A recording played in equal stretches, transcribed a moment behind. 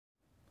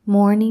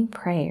Morning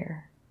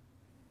Prayer,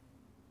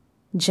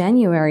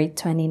 January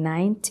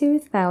 29,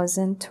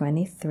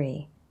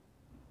 2023,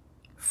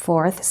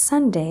 Fourth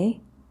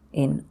Sunday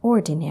in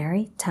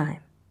Ordinary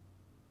Time.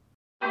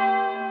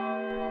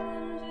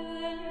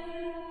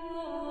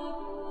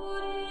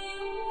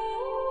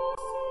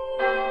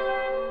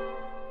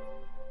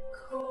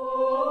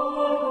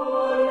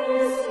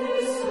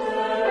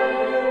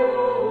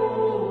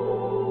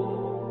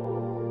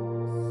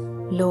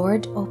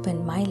 Lord,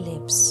 open my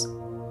lips,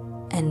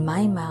 and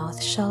my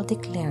mouth shall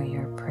declare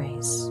your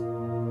praise.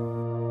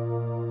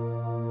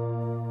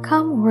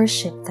 Come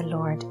worship the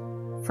Lord,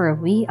 for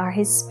we are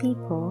his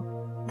people,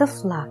 the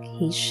flock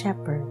he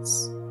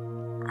shepherds.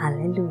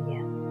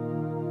 Alleluia.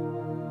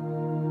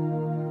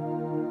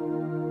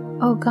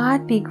 O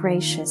God, be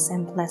gracious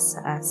and bless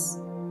us,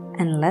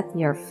 and let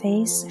your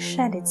face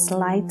shed its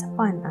light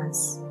upon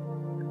us.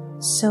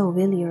 So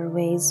will your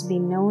ways be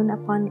known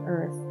upon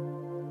earth,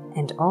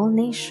 and all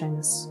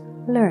nations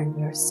learn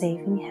your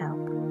saving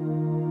help.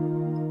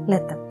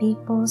 Let the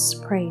peoples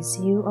praise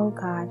you, O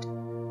God.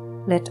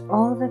 Let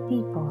all the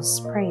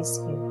peoples praise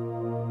you.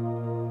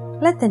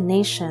 Let the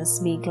nations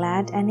be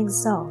glad and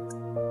exult,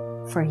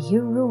 for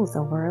you rule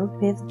the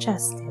world with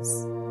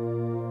justice.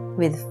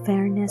 With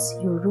fairness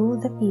you rule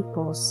the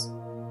peoples.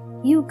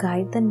 You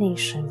guide the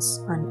nations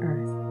on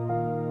earth.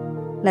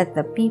 Let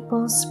the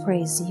peoples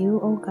praise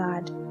you, O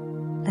God.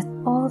 Let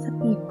all the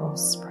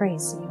peoples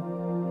praise you.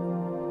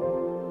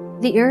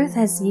 The earth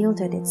has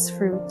yielded its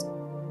fruit,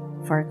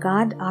 for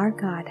God our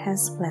God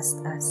has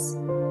blessed us.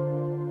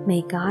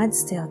 May God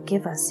still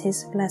give us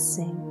his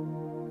blessing,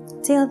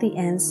 till the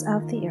ends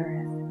of the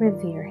earth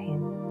revere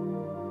him.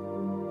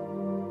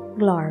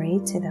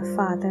 Glory to the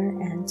Father,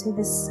 and to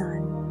the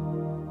Son,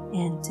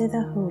 and to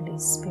the Holy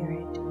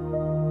Spirit,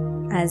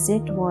 as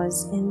it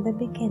was in the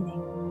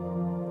beginning,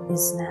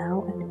 is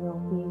now, and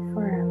will be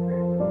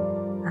forever.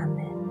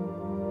 Amen.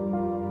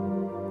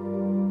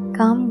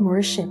 Come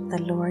worship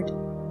the Lord,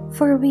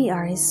 for we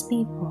are his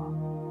people,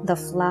 the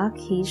flock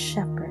he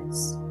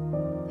shepherds.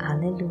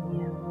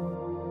 Alleluia.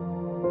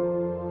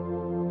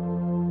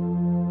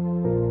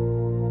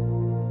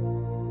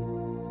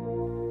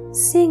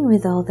 Sing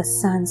with all the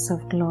sons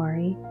of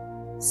glory,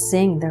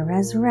 sing the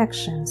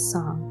resurrection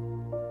song.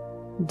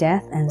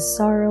 Death and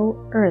sorrow,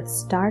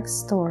 earth's dark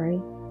story,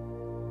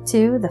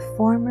 to the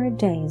former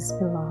days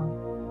belong.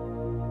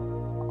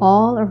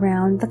 All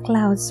around the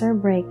clouds are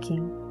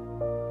breaking,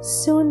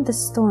 soon the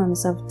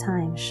storms of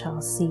time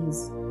shall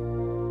cease.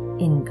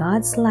 In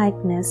God's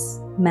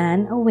likeness,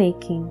 man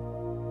awaking,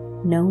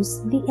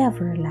 knows the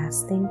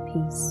everlasting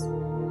peace.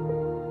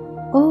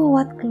 Oh,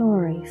 what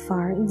glory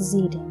far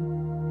exceeding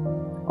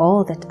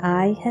all that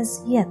eye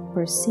has yet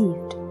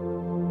perceived!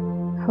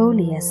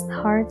 Holiest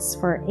hearts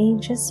for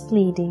ages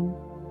pleading,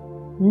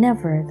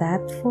 never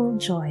that full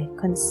joy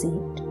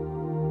conceived.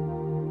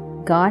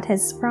 God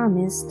has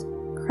promised,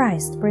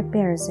 Christ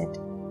prepares it.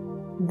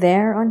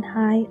 There on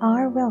high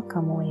our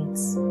welcome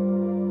waits.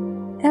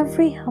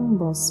 Every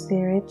humble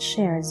spirit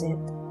shares it.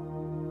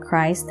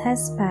 Christ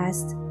has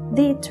passed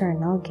the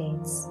eternal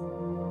gates.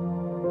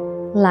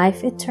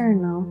 Life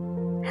eternal,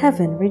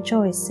 heaven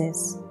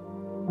rejoices.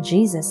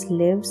 Jesus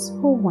lives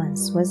who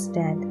once was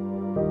dead.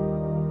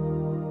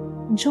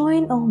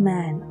 Join, O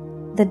man,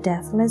 the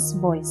deathless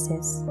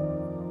voices.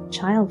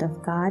 Child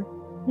of God,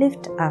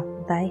 lift up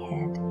thy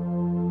head.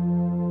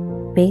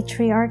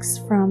 Patriarchs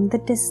from the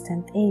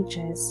distant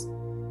ages,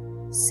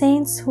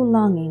 saints who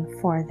longing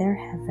for their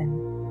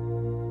heaven,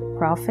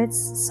 prophets,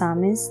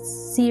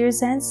 psalmists,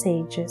 seers, and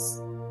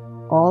sages,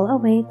 all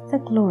await the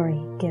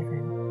glory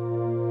given.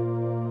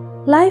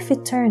 Life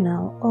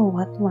eternal, oh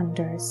what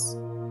wonders!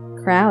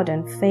 Crowd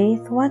and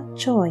faith, what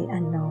joy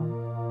unknown!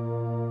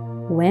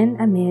 When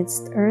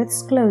amidst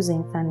earth's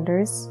closing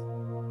thunders,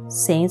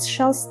 saints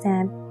shall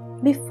stand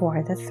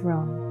before the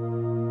throne.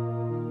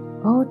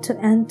 Oh, to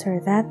enter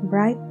that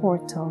bright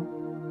portal,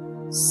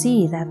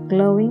 see that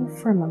glowing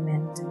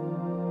firmament,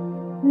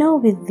 know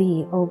with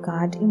thee, O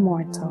God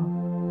immortal,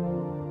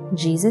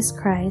 Jesus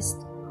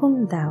Christ,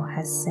 whom thou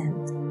hast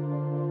sent.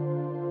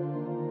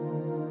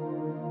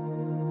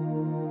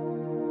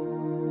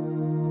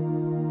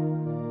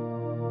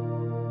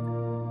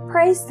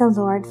 Praise the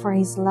Lord, for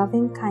his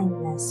loving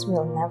kindness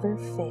will never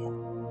fail.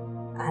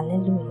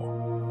 Alleluia.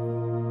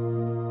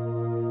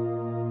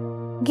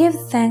 Give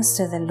thanks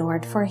to the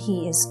Lord, for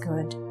he is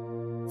good,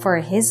 for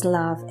his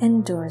love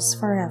endures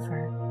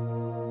forever.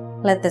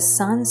 Let the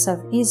sons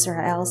of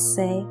Israel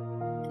say,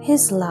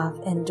 his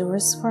love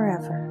endures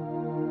forever.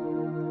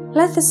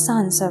 Let the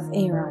sons of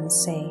Aaron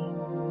say,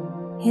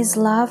 his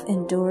love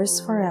endures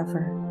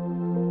forever.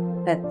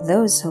 Let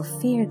those who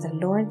fear the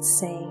Lord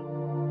say,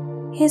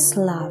 his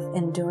love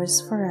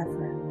endures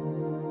forever.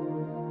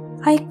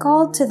 I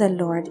called to the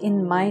Lord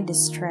in my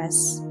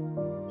distress.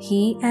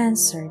 He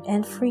answered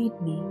and freed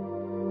me.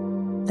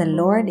 The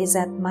Lord is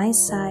at my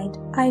side,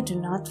 I do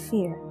not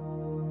fear.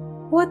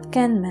 What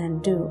can man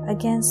do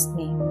against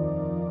me?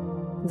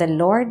 The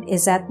Lord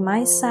is at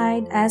my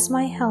side as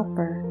my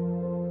helper.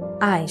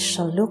 I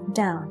shall look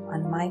down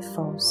on my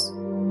foes.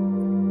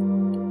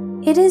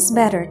 It is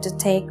better to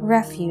take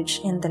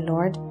refuge in the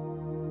Lord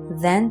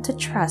than to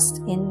trust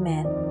in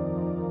men.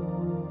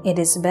 It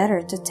is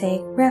better to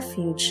take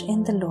refuge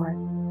in the Lord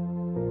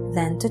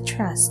than to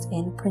trust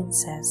in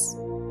princes.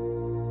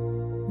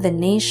 The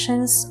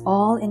nations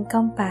all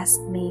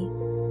encompassed me.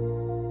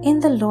 In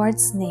the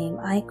Lord's name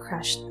I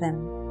crushed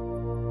them.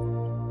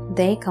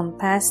 They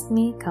compassed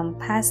me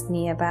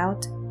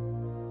about.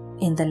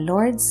 In the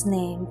Lord's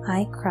name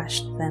I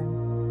crushed them.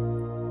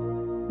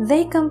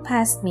 They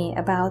compassed me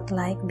about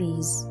like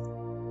bees.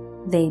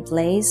 They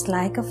blazed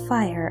like a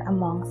fire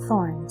among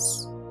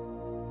thorns.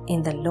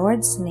 In the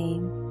Lord's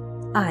name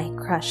I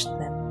crushed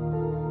them.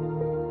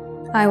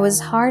 I was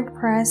hard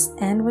pressed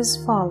and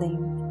was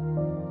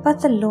falling,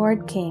 but the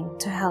Lord came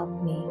to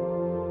help me.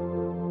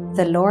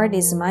 The Lord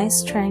is my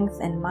strength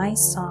and my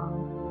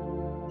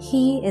song.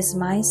 He is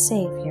my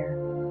Savior.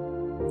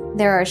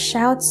 There are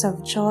shouts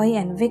of joy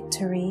and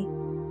victory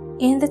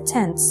in the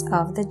tents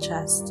of the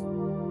just.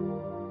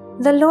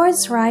 The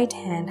Lord's right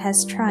hand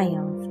has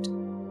triumphed.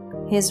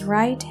 His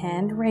right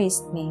hand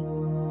raised me.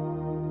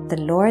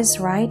 The Lord's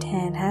right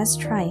hand has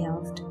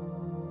triumphed.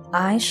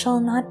 I shall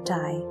not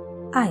die,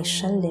 I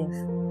shall live,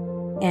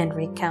 and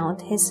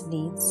recount his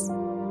deeds.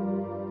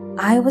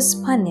 I was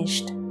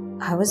punished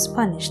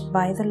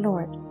by the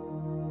Lord,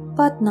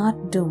 but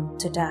not doomed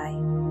to die.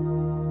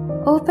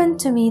 Open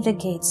to me the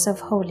gates of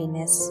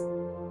holiness.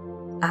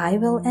 I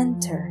will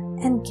enter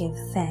and give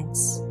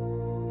thanks.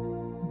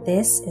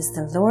 This is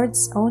the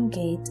Lord's own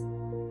gate,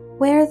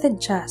 where the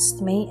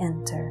just may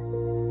enter.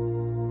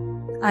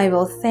 I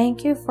will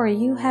thank you, for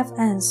you have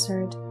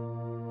answered,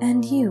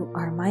 and you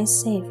are my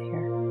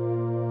Savior.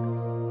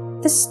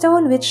 The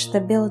stone which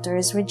the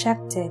builders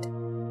rejected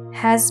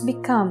has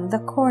become the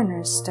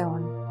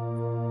cornerstone.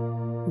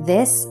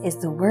 This is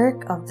the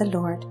work of the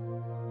Lord,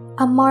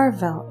 a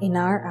marvel in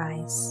our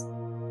eyes.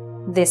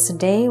 This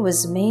day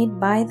was made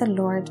by the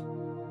Lord.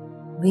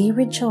 We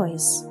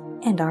rejoice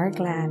and are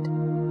glad.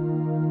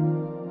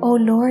 O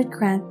Lord,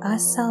 grant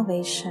us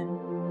salvation.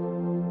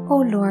 O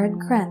Lord,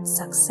 grant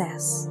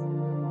success.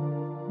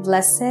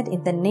 Blessed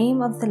in the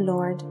name of the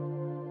Lord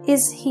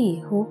is he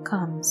who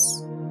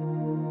comes.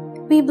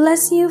 We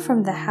bless you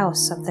from the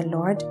house of the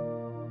Lord.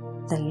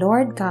 The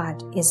Lord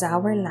God is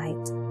our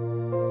light.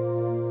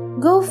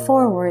 Go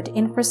forward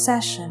in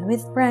procession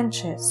with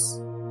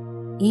branches,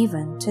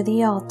 even to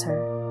the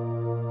altar.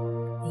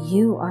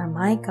 You are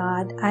my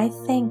God, I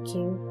thank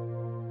you.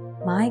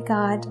 My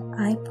God,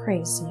 I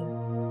praise you.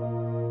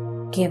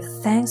 Give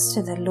thanks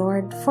to the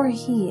Lord, for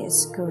he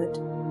is good,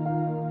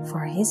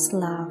 for his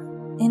love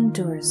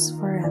endures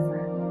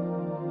forever.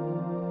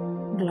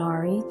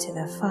 Glory to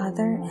the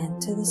Father,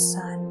 and to the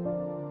Son,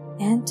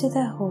 and to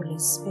the Holy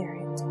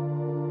Spirit,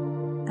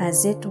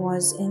 as it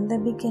was in the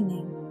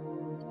beginning,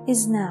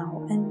 is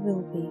now, and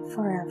will be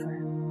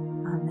forever.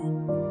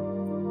 Amen.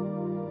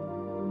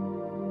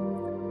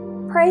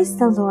 Praise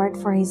the Lord,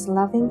 for his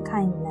loving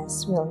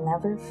kindness will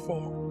never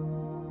fail.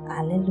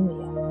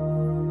 Alleluia.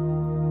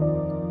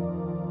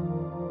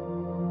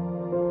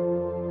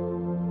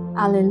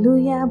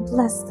 Alleluia.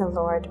 Bless the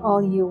Lord,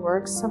 all you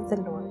works of the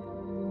Lord.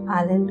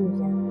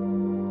 Alleluia.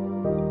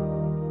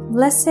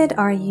 Blessed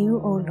are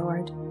you, O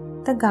Lord,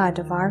 the God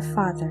of our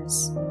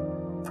fathers,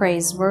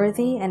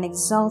 praiseworthy and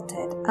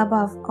exalted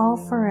above all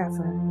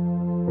forever.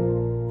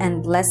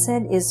 And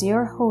blessed is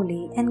your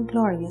holy and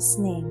glorious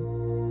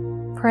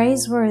name,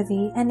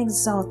 praiseworthy and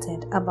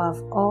exalted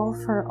above all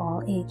for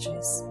all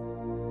ages.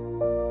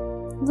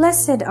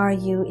 Blessed are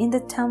you in the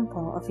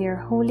temple of your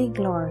holy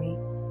glory,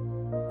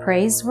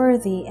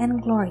 praiseworthy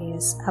and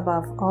glorious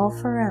above all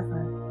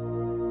forever.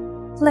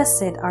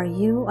 Blessed are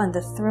you on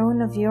the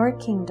throne of your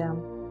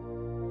kingdom,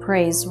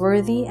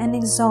 praiseworthy and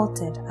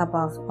exalted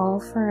above all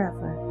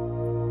forever.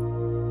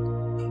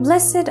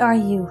 Blessed are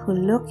you who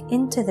look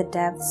into the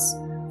depths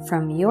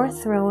from your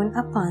throne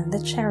upon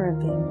the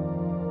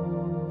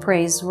cherubim,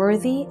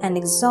 praiseworthy and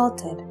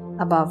exalted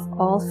above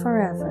all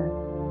forever.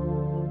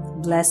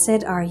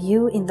 Blessed are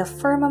you in the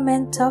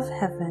firmament of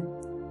heaven,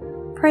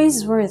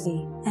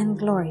 praiseworthy and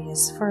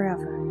glorious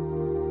forever.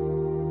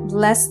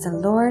 Bless the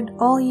Lord,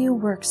 all you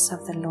works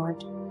of the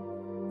Lord.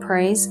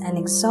 Praise and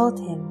exalt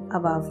him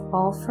above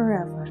all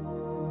forever.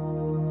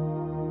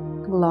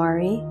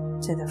 Glory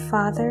to the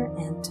Father,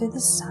 and to the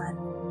Son,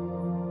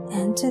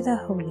 and to the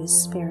Holy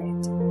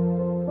Spirit,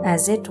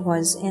 as it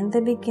was in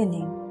the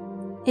beginning,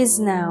 is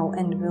now,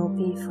 and will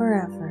be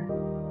forever.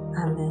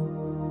 Amen.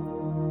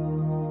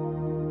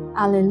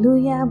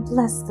 Alleluia.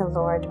 Bless the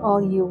Lord,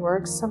 all you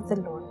works of the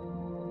Lord.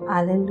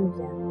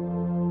 Alleluia.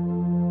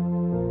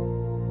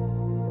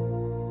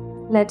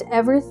 Let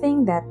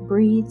everything that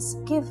breathes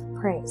give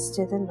praise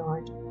to the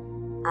Lord.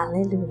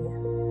 Alleluia.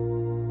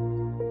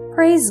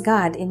 Praise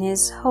God in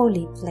his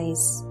holy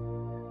place.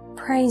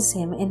 Praise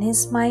him in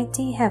his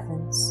mighty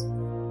heavens.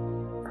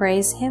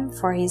 Praise him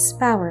for his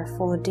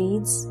powerful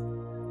deeds.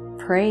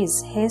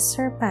 Praise his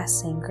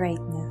surpassing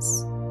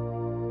greatness.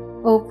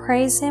 O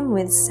praise him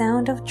with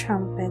sound of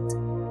trumpet.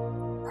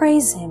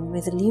 Praise him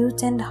with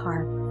lute and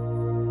harp.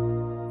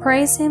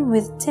 Praise him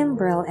with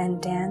timbrel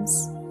and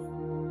dance.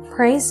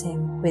 praise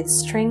him with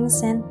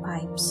strings and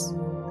pipes.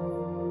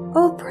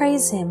 Oh,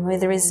 praise him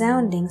with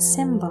resounding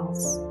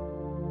cymbals.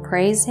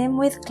 Praise him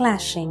with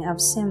clashing of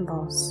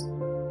cymbals.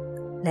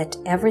 Let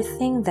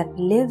everything that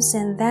lives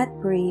and that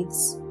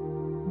breathes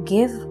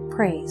give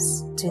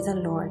praise to the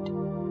Lord.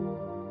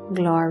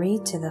 Glory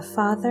to the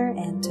Father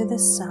and to the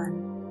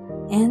Son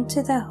and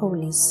to the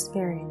Holy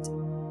Spirit,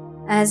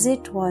 as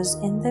it was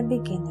in the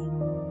beginning,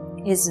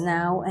 is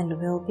now, and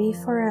will be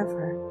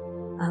forever.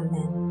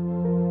 Amen.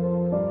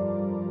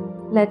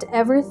 Let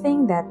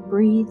everything that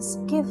breathes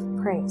give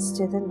praise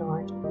to the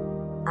Lord.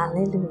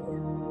 Alleluia.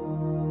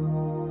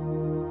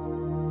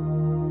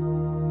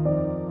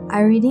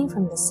 A reading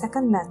from the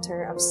second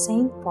letter of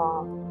St.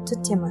 Paul to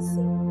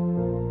Timothy.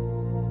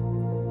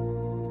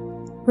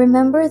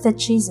 Remember that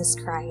Jesus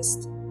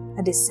Christ,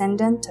 a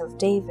descendant of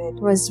David,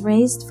 was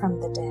raised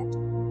from the dead.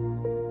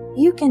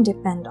 You can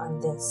depend on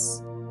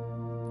this.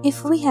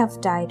 If we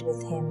have died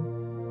with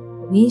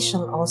him, we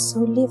shall also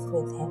live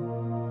with him.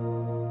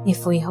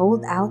 If we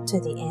hold out to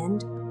the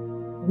end,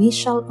 we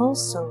shall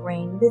also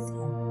reign with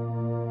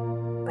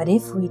him. But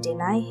if we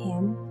deny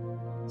him,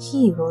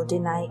 he will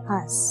deny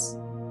us.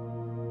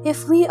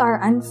 If we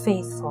are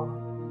unfaithful,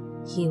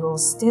 he will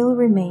still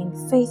remain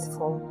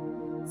faithful,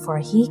 for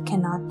he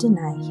cannot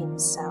deny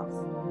himself.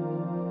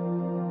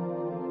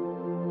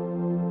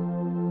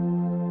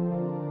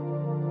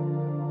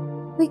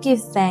 We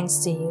give thanks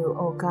to you,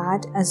 O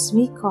God, as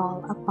we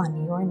call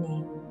upon your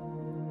name.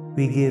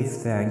 We give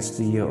thanks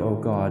to you, O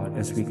God,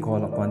 as we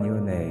call upon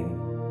your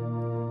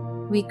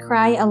name. We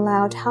cry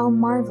aloud how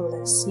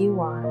marvelous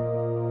you are.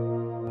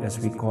 As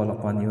we call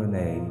upon your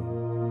name.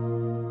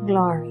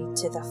 Glory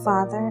to the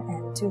Father,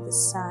 and to the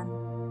Son,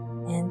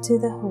 and to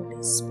the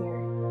Holy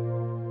Spirit.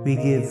 We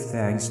give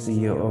thanks to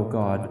you, O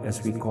God,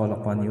 as we call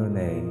upon your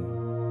name.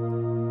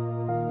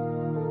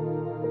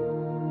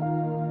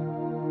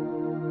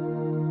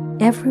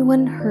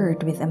 Everyone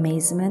heard with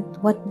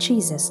amazement what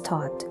Jesus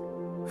taught,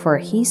 for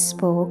he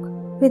spoke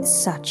with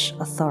such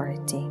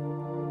authority.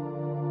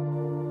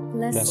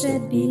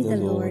 Blessed be the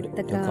Lord,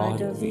 the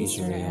God of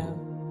Israel.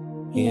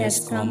 He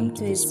has come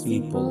to his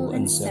people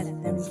and set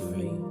them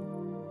free.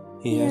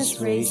 He has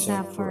raised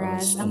up for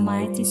us a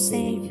mighty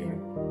Savior,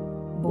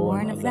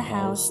 born of the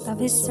house of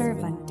his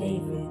servant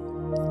David.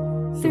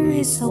 Through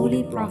his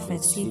holy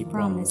prophets he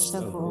promised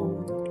of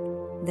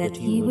old that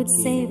he would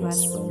save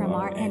us from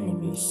our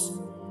enemies,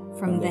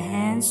 from the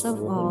hands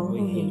of all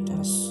who hate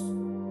us.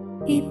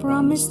 He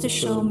promised to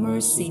show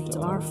mercy to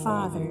our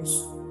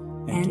fathers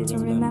and to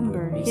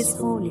remember his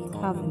holy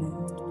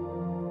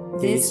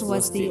covenant. This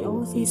was the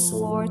oath he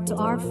swore to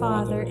our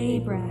father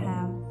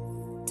Abraham,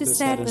 to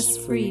set us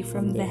free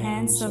from the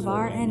hands of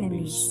our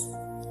enemies,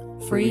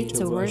 free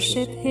to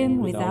worship him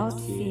without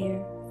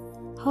fear,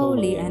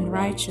 holy and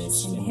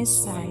righteous in his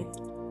sight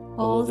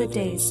all the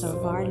days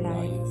of our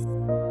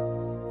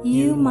life.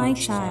 You, my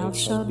child,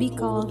 shall be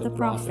called the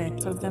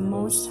prophet of the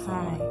Most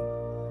High,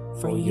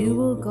 for you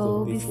will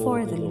go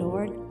before the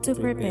Lord to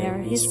prepare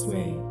his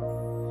way,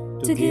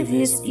 to give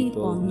his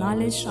people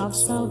knowledge of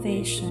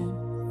salvation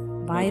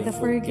by the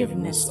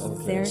forgiveness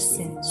of their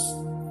sins.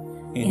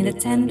 In the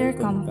tender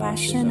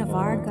compassion of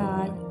our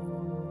God,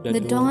 the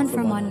dawn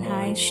from on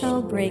high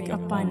shall break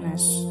upon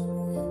us,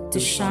 to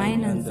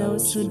shine on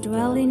those who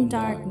dwell in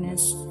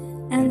darkness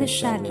and the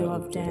shadow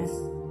of death,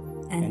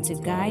 and to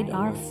guide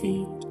our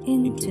feet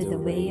into the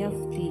way of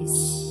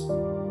peace.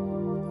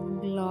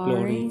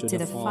 Glory to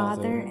the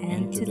Father,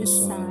 and to the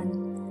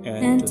Son,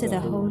 and to the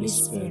Holy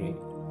Spirit,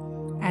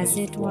 as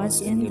it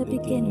was in the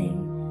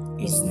beginning,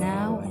 is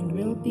now, and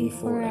will be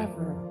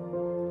forever.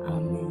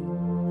 Amen.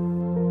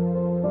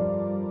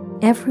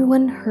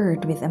 Everyone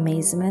heard with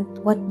amazement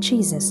what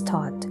Jesus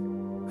taught,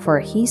 for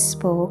he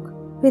spoke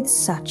with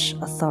such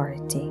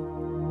authority.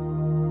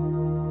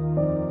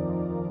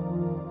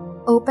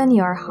 Open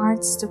your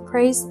hearts to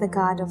praise the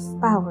God of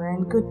power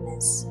and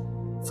goodness,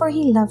 for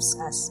he loves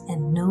us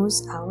and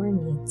knows our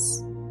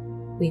needs.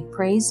 We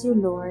praise you,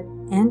 Lord,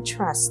 and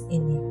trust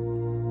in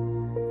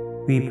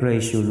you. We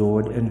praise you,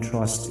 Lord, and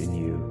trust in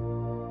you.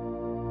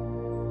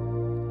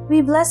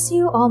 We bless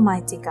you,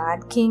 Almighty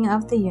God, King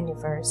of the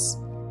universe,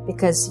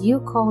 because you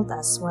called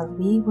us while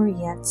we were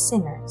yet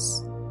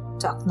sinners,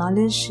 to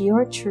acknowledge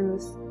your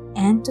truth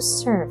and to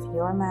serve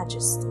your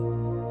majesty.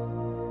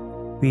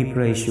 We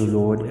praise you,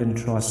 Lord, and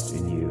trust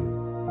in you.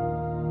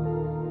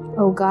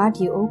 O God,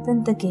 you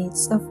opened the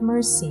gates of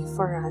mercy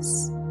for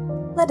us.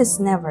 Let us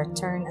never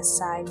turn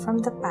aside from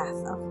the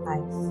path of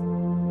life.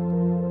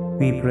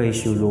 We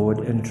praise you, Lord,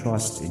 and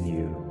trust in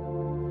you.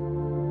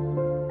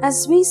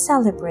 As we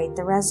celebrate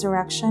the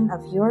resurrection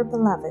of your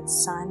beloved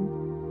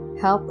Son,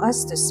 help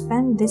us to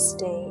spend this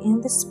day in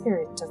the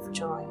spirit of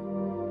joy.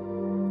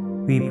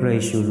 We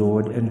praise you,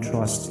 Lord, and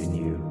trust in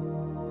you.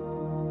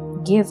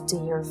 Give to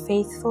your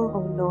faithful, O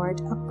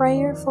Lord, a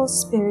prayerful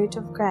spirit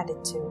of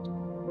gratitude,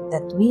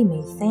 that we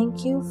may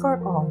thank you for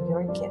all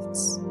your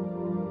gifts.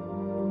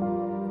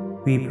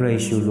 We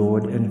praise you,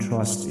 Lord, and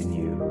trust in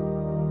you.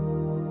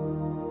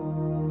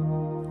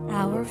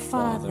 Our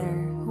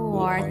Father, who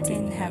art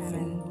in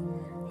heaven,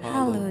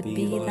 hallowed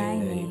be thy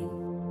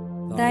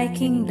name. Thy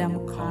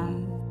kingdom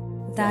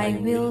come, thy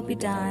will be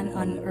done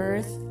on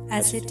earth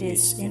as it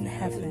is in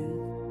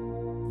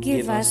heaven.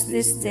 Give us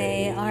this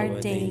day our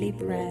daily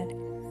bread,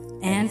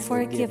 and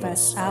forgive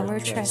us our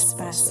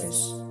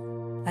trespasses,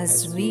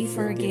 as we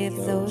forgive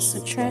those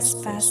who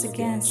trespass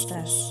against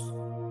us.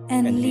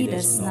 And lead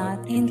us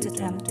not into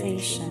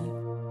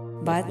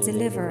temptation, but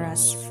deliver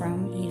us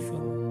from evil.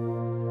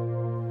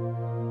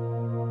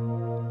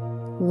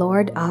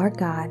 Lord our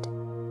God,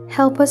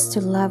 help us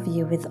to love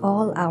you with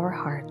all our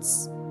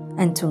hearts,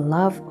 and to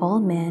love all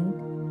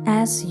men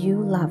as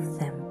you love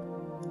them.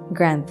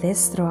 Grant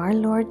this through our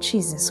Lord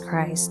Jesus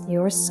Christ,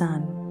 your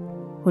Son,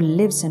 who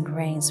lives and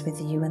reigns with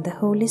you in the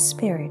Holy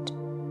Spirit,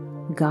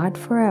 God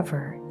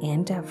forever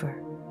and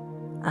ever.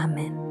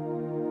 Amen.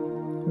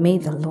 May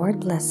the Lord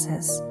bless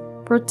us,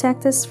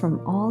 protect us from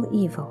all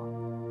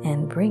evil,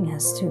 and bring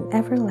us to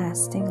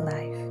everlasting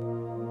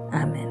life.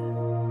 Amen.